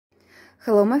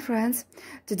Hello my friends!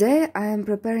 Today I am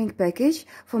preparing package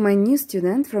for my new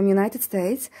student from United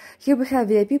States. Here we have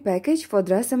VIP package for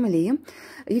dress Ameli.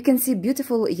 You can see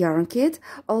beautiful yarn kit,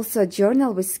 also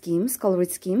journal with schemes, colored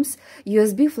schemes,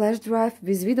 USB flash drive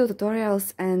with video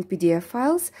tutorials and PDF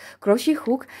files, crochet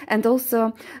hook, and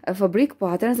also fabric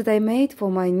patterns that I made for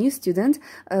my new student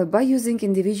by using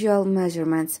individual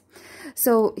measurements.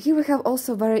 So here we have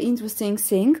also very interesting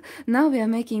thing. Now we are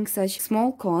making such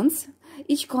small cones.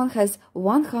 Each cone has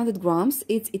 100 grams.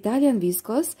 It's Italian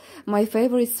viscose, my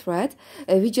favorite thread.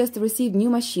 We just received new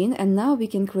machine and now we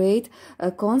can create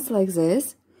cones like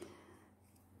this.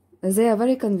 They are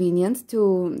very convenient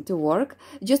to work.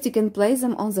 Just you can place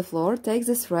them on the floor, take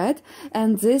the thread,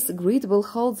 and this grid will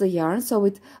hold the yarn so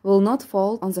it will not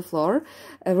fall on the floor.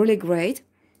 Really great.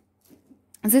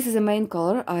 This is the main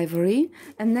color, ivory,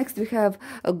 and next we have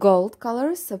a gold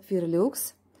color, sapphire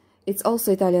luxe. It's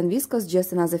also Italian viscose,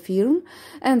 just another firm,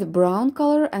 and brown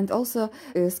color, and also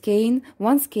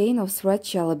one skein of thread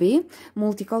chalabi,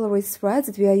 multicolored threads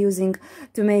that we are using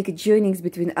to make joinings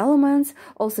between elements,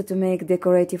 also to make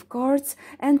decorative cards,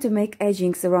 and to make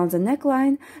edgings around the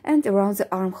neckline and around the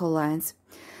armhole lines.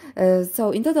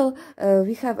 So in total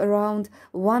we have around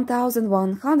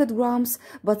 1100 grams,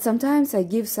 but sometimes I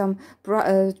give some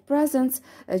presents,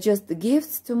 just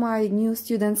gifts to my new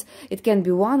students. It can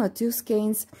be 1 or 2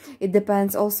 skeins. It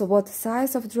depends also what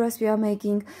size of dress we are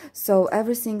making. So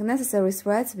everything necessary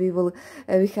threads we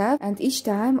have, and each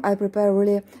time I prepare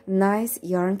really nice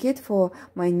yarn kit for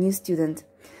my new student.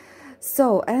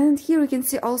 So, and here you can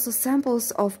see also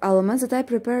samples of elements that I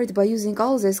prepared by using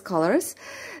all these colors.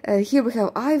 Here we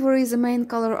have ivory, the main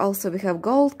color, also we have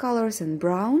gold colors and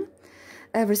brown.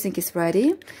 Everything is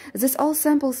ready. These all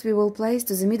samples we will place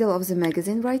to the middle of the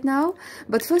magazine right now,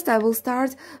 but first I will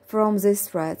start from these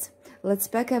threads. Let's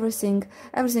pack everything.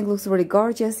 Everything looks really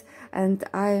gorgeous and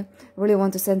I really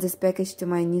want to send this package to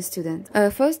my new student.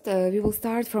 First we will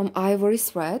start from ivory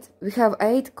thread. We have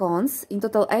 8 cones, in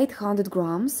total 800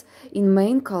 grams in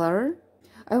main color.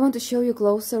 I want to show you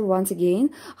closer once again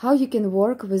how you can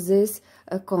work with these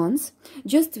cones.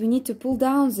 Just we need to pull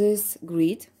down this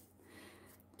grid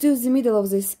to the middle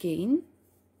of the skein,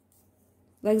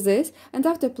 like this, and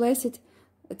after place it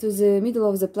to the middle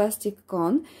of the plastic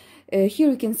cone. Here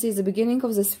you can see the beginning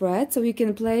of the thread, so you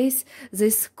can place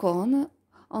this cone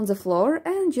on the floor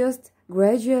and just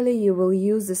gradually you will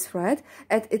use this thread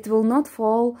and it will not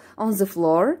fall on the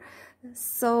floor.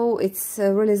 So it's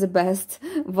really the best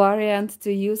variant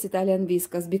to use Italian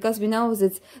viscose, because we know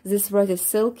that this thread is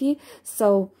silky,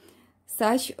 so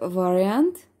such a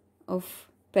variant of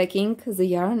packing the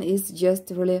yarn is just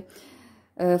really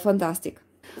fantastic.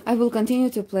 I will continue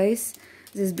to place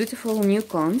these beautiful new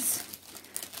cones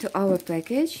to our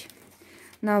package.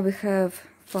 Now we have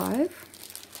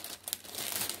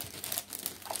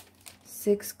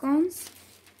 6 cones.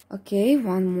 Okay,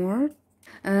 one more.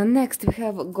 Next we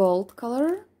have gold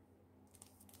color.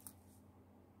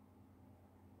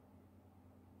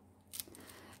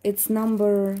 It's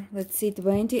number, let's see,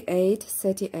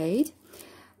 2838.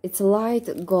 It's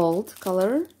light gold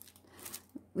color.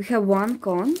 We have 1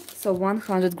 cone, so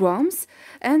 100 grams,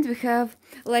 and we have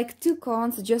like 2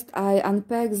 cones. Just I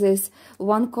unpack this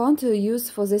 1 cone to use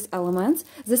for these elements.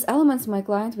 These elements my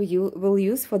client will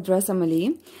use for dress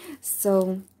Ameli,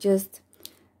 so just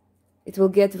it will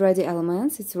get ready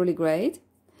elements. It's really great.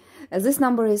 This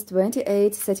number is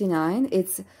 2839.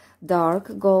 It's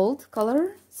dark gold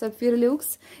color, sapphire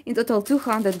luxe, in total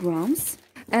 200 grams.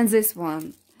 And this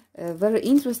one, a very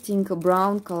interesting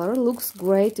brown color, looks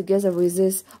great together with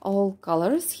these all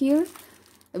colors here.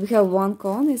 We have 1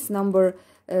 cone, it's number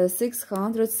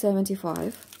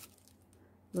 675.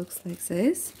 Looks like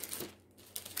this.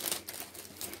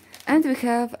 And we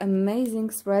have amazing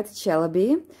thread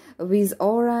chalabi with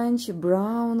orange,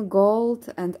 brown,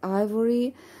 gold and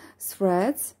ivory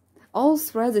threads. All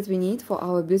threads that we need for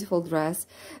our beautiful dress.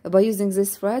 By using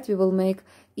this thread we will make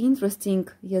interesting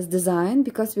design,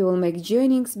 because we will make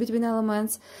joinings between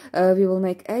elements, we will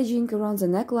make edging around the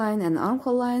neckline and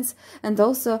armhole lines, and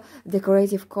also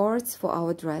decorative cords for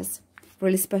our dress.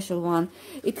 Really special one.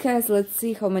 It has, let's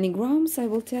see how many grams, I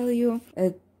will tell you,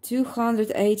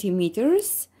 280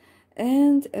 meters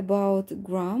and about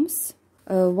grams,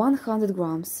 100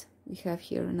 grams we have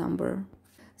here a number.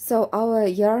 So our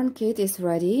yarn kit is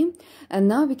ready, and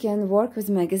now we can work with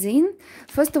magazine.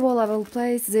 First of all, I will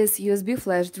place this USB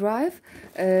flash drive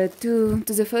to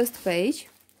the first page.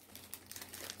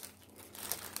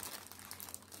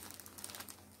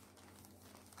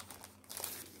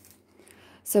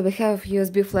 So we have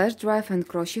USB flash drive and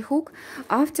crochet hook.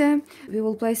 After, we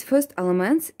will place first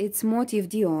elements. It's motif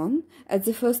Dion. At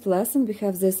the first lesson we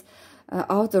have this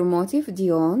outer motif,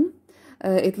 Dion.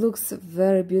 It looks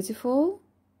very beautiful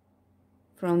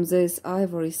from this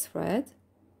ivory thread.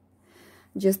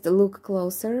 Just look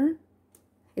closer.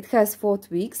 It has 4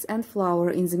 twigs and flower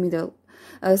in the middle.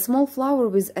 A small flower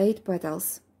with 8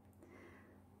 petals.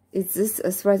 This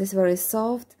thread is very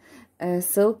soft,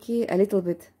 silky, a little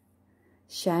bit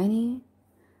shiny,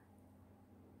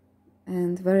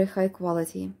 and very high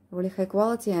quality, really high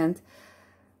quality. And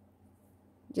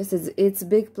just it's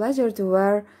big pleasure to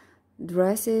wear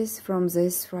dresses from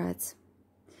these threads.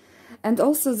 And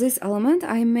also this element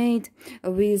I made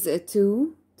with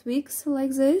 2 twigs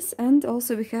like this, and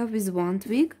also we have with 1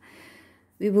 twig.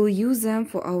 We will use them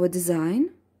for our design,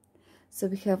 so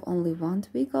we have only 1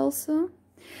 twig also.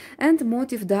 And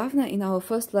motif Daphne. In our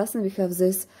first lesson we have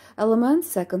this element,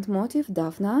 second motif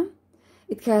Daphne.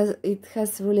 It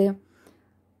has really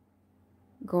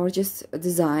gorgeous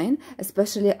design.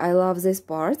 Especially I love this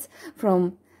part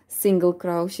from single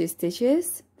crochet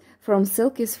stitches. From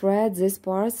silky thread, this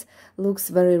part looks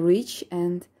very rich,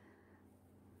 and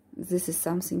this is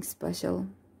something special,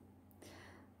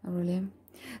 really.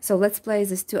 So let's place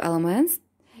these 2 elements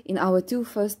in our 2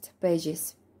 first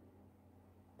pages.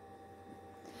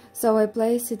 So I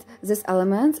placed this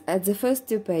element at the first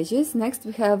 2 pages. Next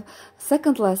we have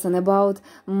second lesson about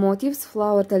motifs,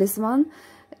 flower talisman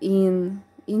in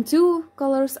 2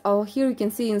 colors, or here you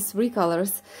can see in 3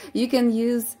 colors. You can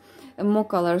use more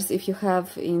colors if you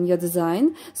have in your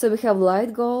design. So we have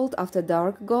light gold after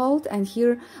dark gold, and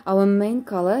here our main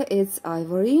color is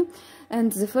ivory.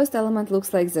 And the first element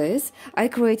looks like this. I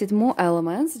created more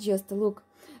elements, just look.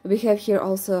 We have here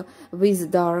also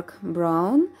with dark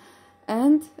brown,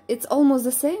 and it's almost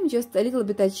the same, just a little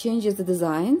bit I changes the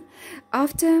design.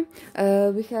 After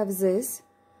we have this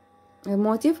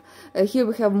motif, here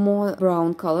we have more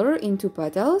brown color in 2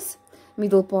 petals,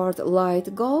 middle part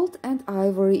light gold, and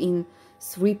ivory in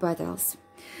 3 petals.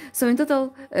 So in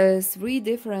total 3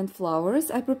 different flowers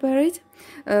I prepared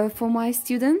for my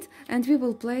student, and we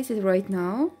will place it right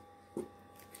now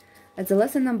at the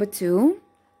lesson number 2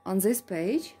 on this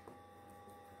page.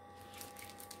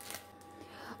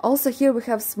 Also here we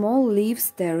have small leaves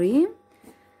terry.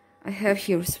 I have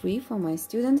here 3 for my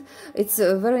student. It's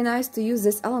very nice to use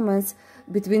these elements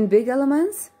between big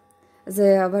elements.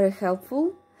 They are very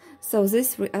helpful. So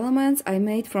these 3 elements I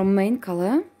made from main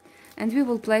color, and we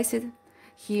will place it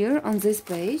here on this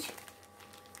page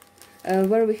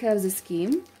where we have the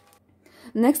scheme.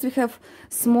 Next we have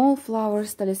small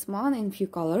flowers talisman in few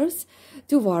colors,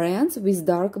 2 variants with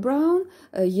dark brown,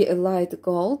 light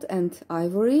gold and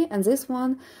ivory, and this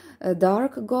one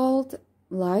dark gold,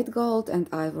 light gold and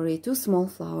ivory, 2 small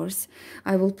flowers.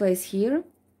 I will place here.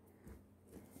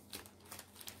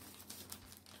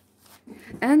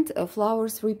 And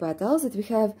flowers 3 petals that we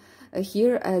have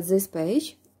here at this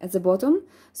page at the bottom.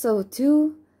 So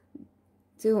two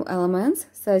elements,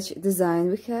 such design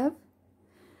we have.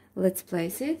 Let's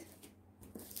place it.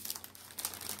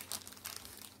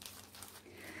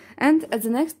 And at the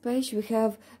next page we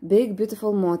have big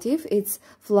beautiful motif. It's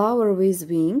flower with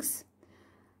wings,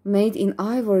 made in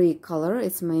ivory color,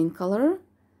 its main color.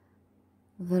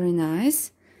 Very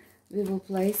nice. We will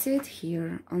place it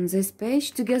here on this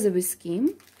page together with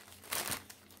scheme.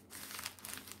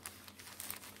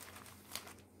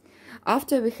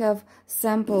 After we have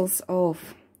samples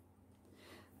of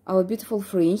our beautiful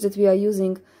fringe that we are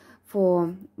using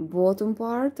for bottom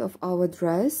part of our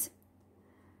dress.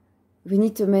 We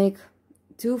need to make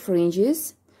 2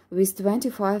 fringes with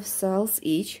 25 cells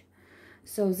each.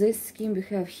 So this scheme we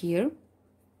have here.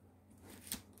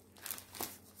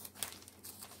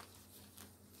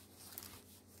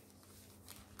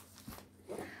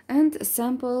 And a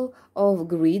sample of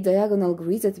grid, diagonal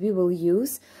grid that we will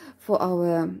use for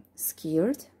our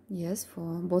skirt. Yes, for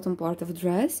bottom part of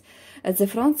dress. At the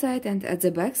front side and at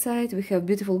the back side we have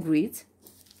beautiful grids.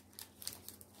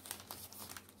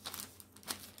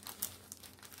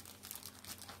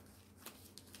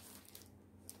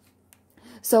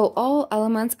 So all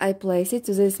elements I place it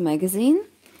to this magazine.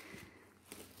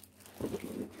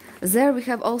 There we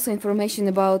have also information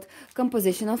about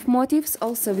composition of motifs.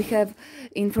 Also we have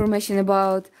information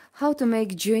about how to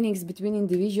make joinings between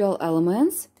individual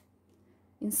elements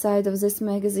inside of this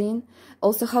magazine.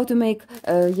 Also how to make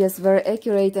yes, very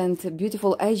accurate and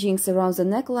beautiful edgings around the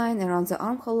neckline, around the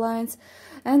armhole lines,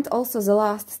 and also the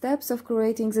last steps of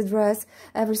creating the dress.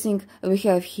 Everything we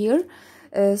have here.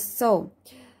 So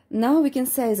now we can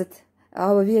say that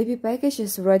our VIP package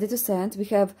is ready to send. We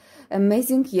have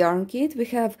amazing yarn kit, we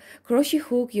have crochet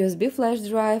hook, USB flash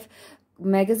drive,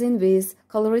 magazine with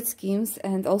colored schemes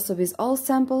and also with all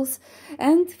samples,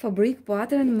 and fabric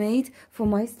pattern made for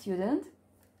my student.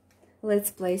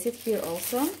 Let's place it here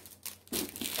also.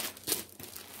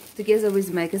 Together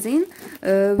with magazine,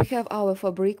 we have our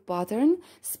fabric pattern,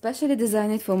 specially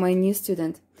designed for my new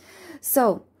student.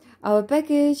 So, our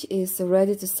package is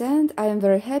ready to send. I am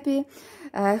very happy.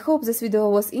 I hope this video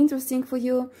was interesting for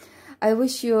you. I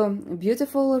wish you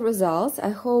beautiful results. I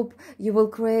hope you will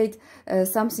create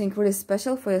something really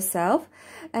special for yourself.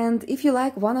 And if you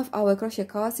like one of our crochet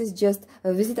classes, just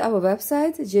visit our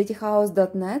website,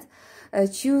 JThouse.net.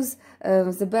 Choose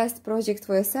the best project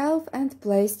for yourself and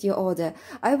place your order.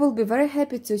 I will be very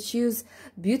happy to choose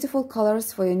beautiful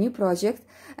colors for your new project,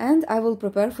 and I will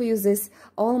prepare for you this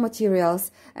all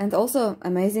materials and also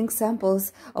amazing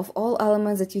samples of all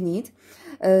elements that you need.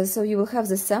 So you will have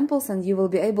the samples and you will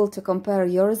be able to compare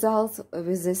your results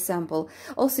with this sample.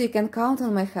 Also, you can count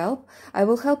on my help. I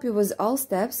will help you with all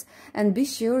steps, and be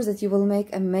sure that you will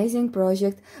make amazing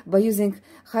project by using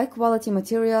high quality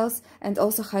materials and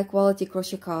also high quality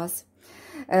crochet cards.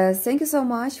 Thank you so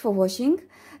much for watching,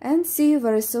 and see you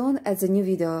very soon at the new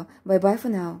video. Bye bye for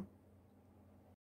now.